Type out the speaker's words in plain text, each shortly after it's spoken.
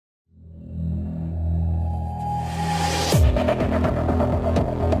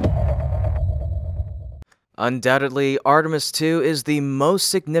Undoubtedly, Artemis II is the most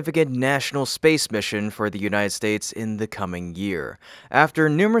significant national space mission for the United States in the coming year. After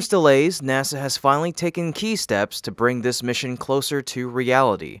numerous delays, NASA has finally taken key steps to bring this mission closer to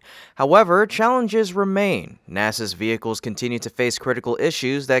reality. However, challenges remain. NASA's vehicles continue to face critical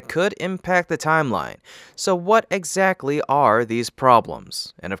issues that could impact the timeline. So what exactly are these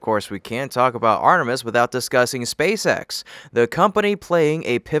problems? And of course, we can't talk about Artemis without discussing SpaceX, the company playing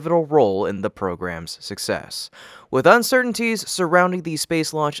a pivotal role in the program's success. With uncertainties surrounding the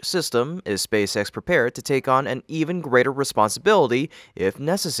space launch system, is SpaceX prepared to take on an even greater responsibility if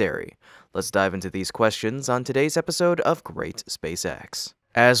necessary? Let's dive into these questions on today's episode of Great SpaceX.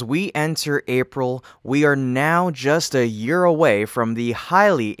 As we enter April, we are now just a year away from the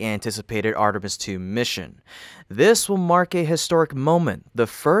highly anticipated Artemis II mission. This will mark a historic moment, the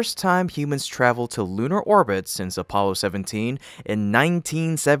first time humans traveled to lunar orbit since Apollo 17 in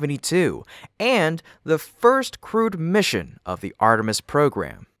 1972, and the first crewed mission of the Artemis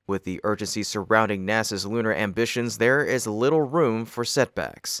program. With the urgency surrounding NASA's lunar ambitions, there is little room for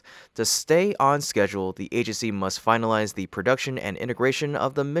setbacks. To stay on schedule, the agency must finalize the production and integration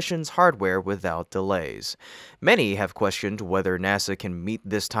of the mission's hardware without delays. Many have questioned whether NASA can meet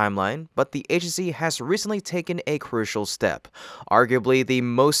this timeline, but the agency has recently taken a crucial step, arguably the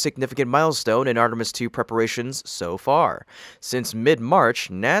most significant milestone in Artemis II preparations so far. Since mid-March,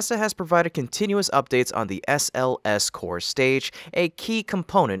 NASA has provided continuous updates on the SLS core stage, a key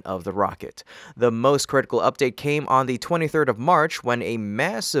component of the rocket. The most critical update came on the 23rd of March when a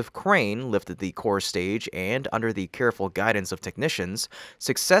massive crane lifted the core stage and, under the careful guidance of technicians,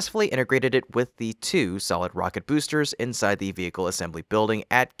 successfully integrated it with the two solid rocket boosters inside the vehicle assembly building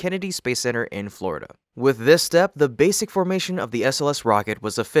at Kennedy Space Center in Florida. With this step, the basic formation of the SLS rocket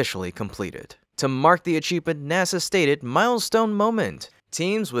was officially completed. To mark the achievement, NASA stated, "Milestone moment."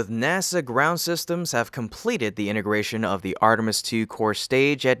 Teams with NASA ground systems have completed the integration of the Artemis II core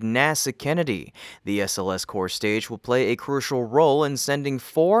stage at NASA Kennedy. The SLS core stage will play a crucial role in sending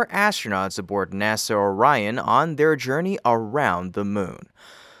 4 astronauts aboard NASA Orion on their journey around the moon.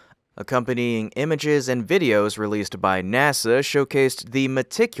 Accompanying images and videos released by NASA showcased the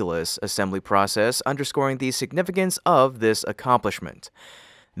meticulous assembly process, underscoring the significance of this accomplishment.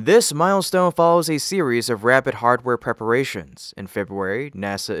 This milestone follows a series of rapid hardware preparations. In February,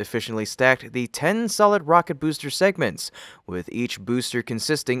 NASA efficiently stacked the 10 solid rocket booster segments, with each booster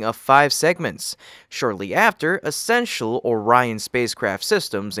consisting of 5 segments. Shortly after, essential Orion spacecraft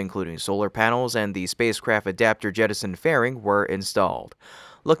systems, including solar panels and the spacecraft adapter jettison fairing, were installed.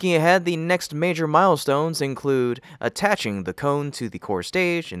 Looking ahead, the next major milestones include attaching the cone to the core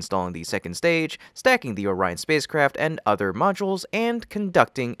stage, installing the second stage, stacking the Orion spacecraft and other modules, and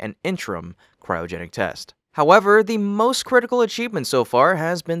conducting an interim cryogenic test. However, the most critical achievement so far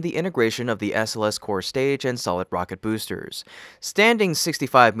has been the integration of the SLS core stage and solid rocket boosters. Standing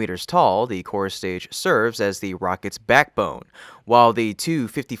 65 meters tall, the core stage serves as the rocket's backbone, while the two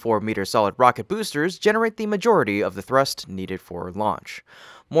 54-meter solid rocket boosters generate the majority of the thrust needed for launch.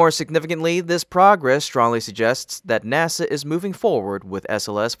 More significantly, this progress strongly suggests that NASA is moving forward with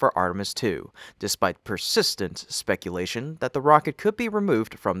SLS for Artemis II, despite persistent speculation that the rocket could be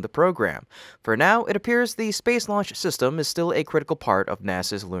removed from the program. For now, it appears the Space Launch System is still a critical part of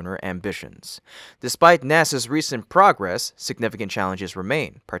NASA's lunar ambitions. Despite NASA's recent progress, significant challenges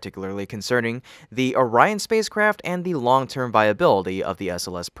remain, particularly concerning the Orion spacecraft and the long-term viability of the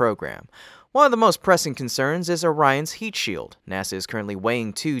SLS program. One of the most pressing concerns is Orion's heat shield. NASA is currently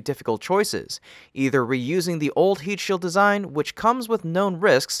weighing 2 difficult choices, either reusing the old heat shield design, which comes with known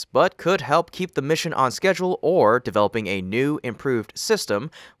risks but could help keep the mission on schedule, or developing a new, improved system,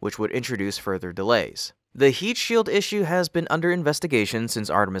 which would introduce further delays. The heat shield issue has been under investigation since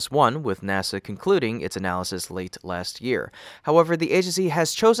Artemis I, with NASA concluding its analysis late last year. However, the agency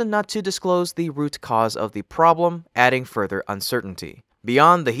has chosen not to disclose the root cause of the problem, adding further uncertainty.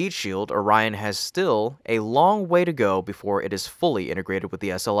 Beyond the heat shield, Orion has still a long way to go before it is fully integrated with the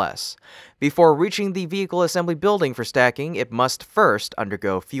SLS. Before reaching the vehicle assembly building for stacking, it must first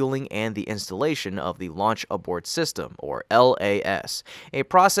undergo fueling and the installation of the Launch Abort System, or LAS, a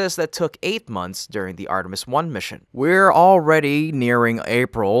process that took 8 months during the Artemis I mission. We're already nearing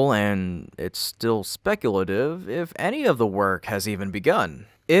April, and it's still speculative if any of the work has even begun.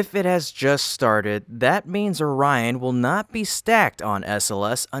 If it has just started, that means Orion will not be stacked on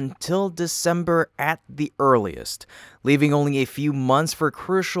SLS until December at the earliest, leaving only a few months for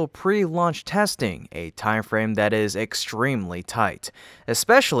crucial pre-launch testing, a timeframe that is extremely tight,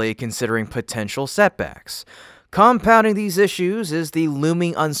 especially considering potential setbacks. Compounding these issues is the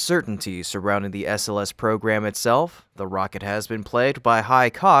looming uncertainty surrounding the SLS program itself. The rocket has been plagued by high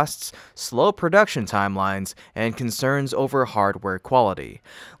costs, slow production timelines, and concerns over hardware quality,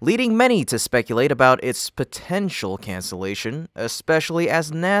 leading many to speculate about its potential cancellation, especially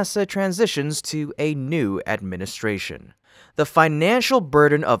as NASA transitions to a new administration. The financial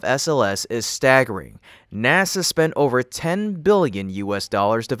burden of SLS is staggering. NASA spent over $10 billion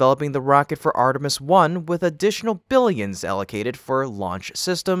developing the rocket for Artemis I, with additional billions allocated for launch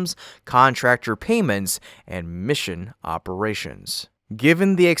systems, contractor payments, and mission operations.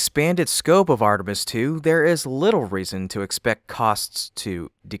 Given the expanded scope of Artemis II, there is little reason to expect costs to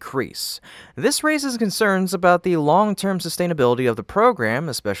decrease. This raises concerns about the long-term sustainability of the program,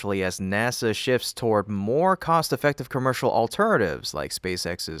 especially as NASA shifts toward more cost-effective commercial alternatives like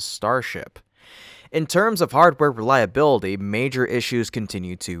SpaceX's Starship. In terms of hardware reliability, major issues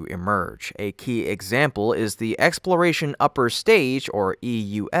continue to emerge. A key example is the Exploration Upper Stage, or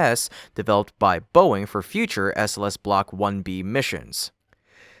EUS, developed by Boeing for future SLS Block 1B missions.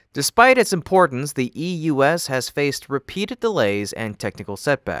 Despite its importance, the EUS has faced repeated delays and technical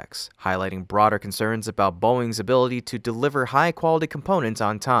setbacks, highlighting broader concerns about Boeing's ability to deliver high-quality components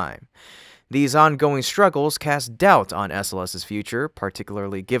on time. These ongoing struggles cast doubt on SLS's future,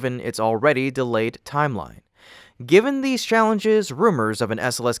 particularly given its already delayed timeline. Given these challenges, rumors of an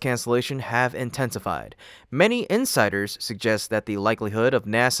SLS cancellation have intensified. Many insiders suggest that the likelihood of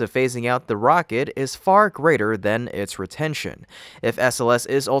NASA phasing out the rocket is far greater than its retention. If SLS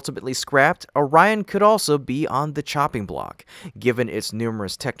is ultimately scrapped, Orion could also be on the chopping block, given its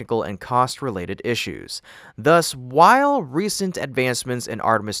numerous technical and cost-related issues. Thus, while recent advancements in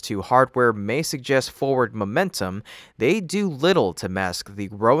Artemis II hardware may suggest forward momentum, they do little to mask the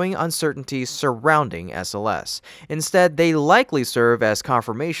growing uncertainties surrounding SLS. Instead, they likely serve as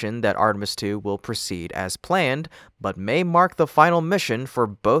confirmation that Artemis II will proceed as planned, but may mark the final mission for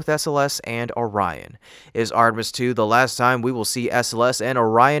both SLS and Orion. Is Artemis II the last time we will see SLS and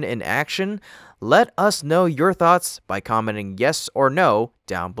Orion in action? Let us know your thoughts by commenting yes or no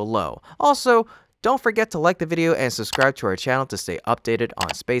down below. Also, don't forget to like the video and subscribe to our channel to stay updated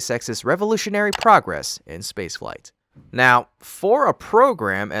on SpaceX's revolutionary progress in spaceflight. Now, for a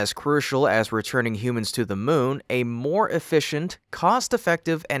program as crucial as returning humans to the moon, a more efficient,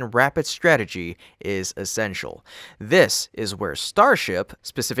 cost-effective, and rapid strategy is essential. This is where Starship,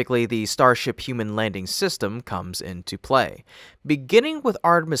 specifically the Starship Human Landing System, comes into play. Beginning with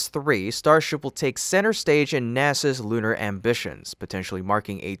Artemis III, Starship will take center stage in NASA's lunar ambitions, potentially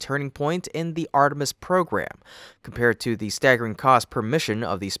marking a turning point in the Artemis program. Compared to the staggering cost per mission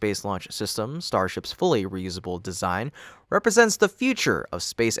of the Space Launch System, Starship's fully reusable design represents the future of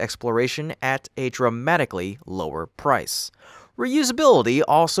space exploration at a dramatically lower price. Reusability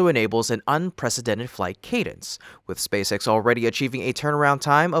also enables an unprecedented flight cadence, with SpaceX already achieving a turnaround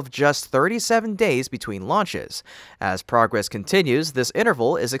time of just 37 days between launches. As progress continues, this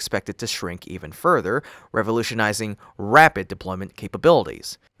interval is expected to shrink even further, revolutionizing rapid deployment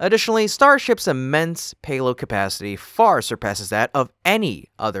capabilities. Additionally, Starship's immense payload capacity far surpasses that of any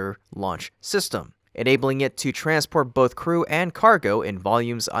other launch system, enabling it to transport both crew and cargo in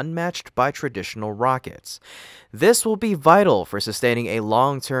volumes unmatched by traditional rockets. This will be vital for sustaining a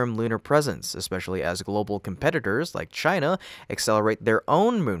long-term lunar presence, especially as global competitors like China accelerate their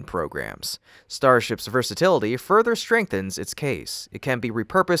own moon programs. Starship's versatility further strengthens its case. It can be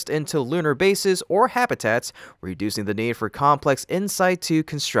repurposed into lunar bases or habitats, reducing the need for complex in-situ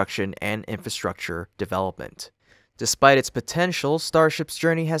construction and infrastructure development. Despite its potential, Starship's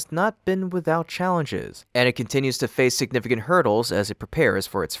journey has not been without challenges, and it continues to face significant hurdles as it prepares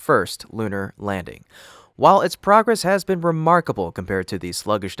for its first lunar landing. While its progress has been remarkable compared to the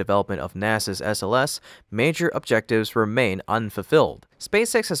sluggish development of NASA's SLS, major objectives remain unfulfilled.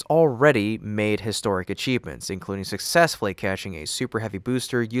 SpaceX has already made historic achievements, including successfully catching a Super Heavy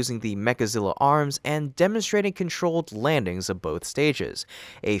booster using the Mechazilla arms and demonstrating controlled landings of both stages,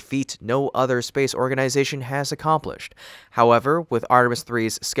 a feat no other space organization has accomplished. However, with Artemis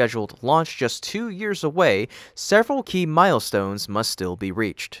III's scheduled launch just 2 years away, several key milestones must still be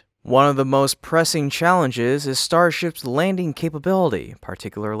reached. One of the most pressing challenges is Starship's landing capability,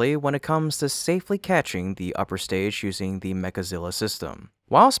 particularly when it comes to safely catching the upper stage using the Mechazilla system.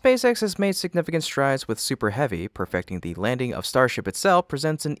 While SpaceX has made significant strides with Super Heavy, perfecting the landing of Starship itself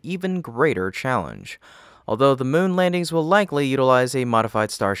presents an even greater challenge. although the moon landings will likely utilize a modified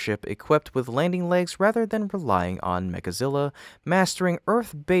Starship equipped with landing legs rather than relying on Mechazilla. Mastering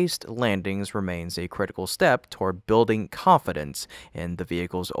Earth-based landings remains a critical step toward building confidence in the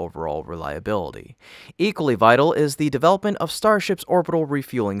vehicle's overall reliability. Equally vital is the development of Starship's orbital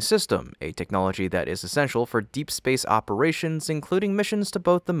refueling system, a technology that is essential for deep space operations, including missions to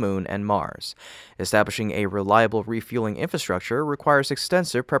both the Moon and Mars. Establishing a reliable refueling infrastructure requires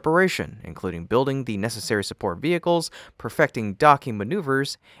extensive preparation, including building the necessary support vehicles, perfecting docking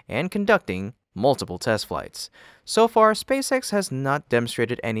maneuvers, and conducting multiple test flights. So far, SpaceX has not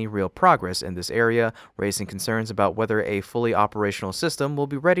demonstrated any real progress in this area, raising concerns about whether a fully operational system will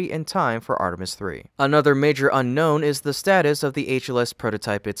be ready in time for Artemis II. Another major unknown is the status of the SLS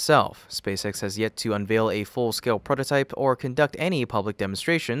prototype itself. SpaceX has yet to unveil a full-scale prototype or conduct any public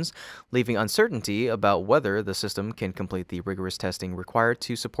demonstrations, leaving uncertainty about whether the system can complete the rigorous testing required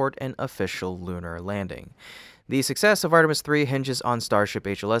to support an official lunar landing. The success of Artemis III hinges on Starship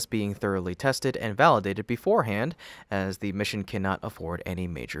HLS being thoroughly tested and validated beforehand, as the mission cannot afford any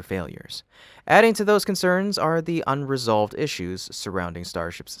major failures. Adding to those concerns are the unresolved issues surrounding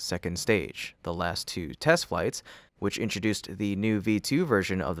Starship's second stage. The last two test flights, which introduced the new V2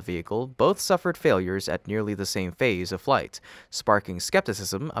 version of the vehicle, both suffered failures at nearly the same phase of flight, sparking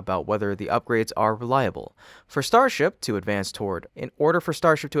skepticism about whether the upgrades are reliable. In order for Starship to advance toward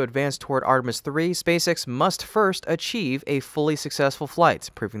Artemis III, SpaceX must first achieve a fully successful flight,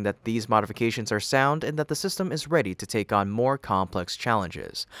 proving that these modifications are sound and that the system is ready to take on more complex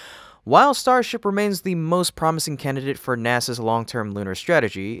challenges. While Starship remains the most promising candidate for NASA's long-term lunar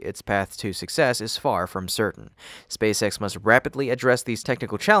strategy, its path to success is far from certain. SpaceX must rapidly address these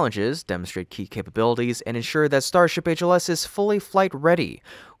technical challenges, demonstrate key capabilities, and ensure that Starship HLS is fully flight-ready.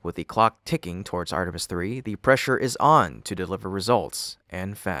 With the clock ticking towards Artemis III, the pressure is on to deliver results,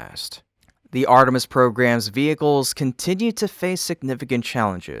 and fast. The Artemis program's vehicles continue to face significant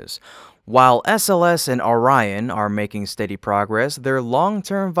challenges. While SLS and Orion are making steady progress, their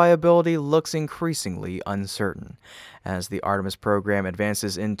long-term viability looks increasingly uncertain. As the Artemis program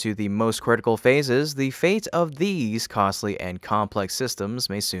advances into the most critical phases, the fate of these costly and complex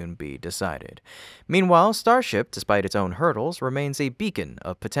systems may soon be decided. Meanwhile, Starship, despite its own hurdles, remains a beacon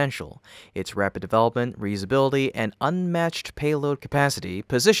of potential. Its rapid development, reusability, and unmatched payload capacity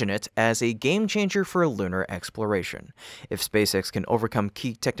position it as a game-changer for lunar exploration. If SpaceX can overcome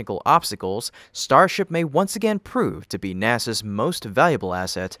key technical obstacles, Starship may once again prove to be NASA's most valuable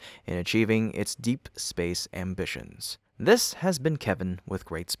asset in achieving its deep space ambitions. This has been Kevin with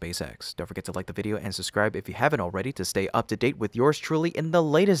Great SpaceX. Don't forget to like the video and subscribe if you haven't already to stay up to date with yours truly in the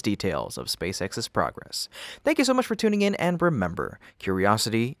latest details of SpaceX's progress. Thank you so much for tuning in, and remember,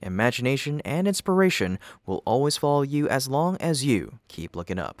 curiosity, imagination, and inspiration will always follow you as long as you keep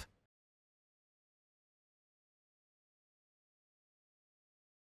looking up.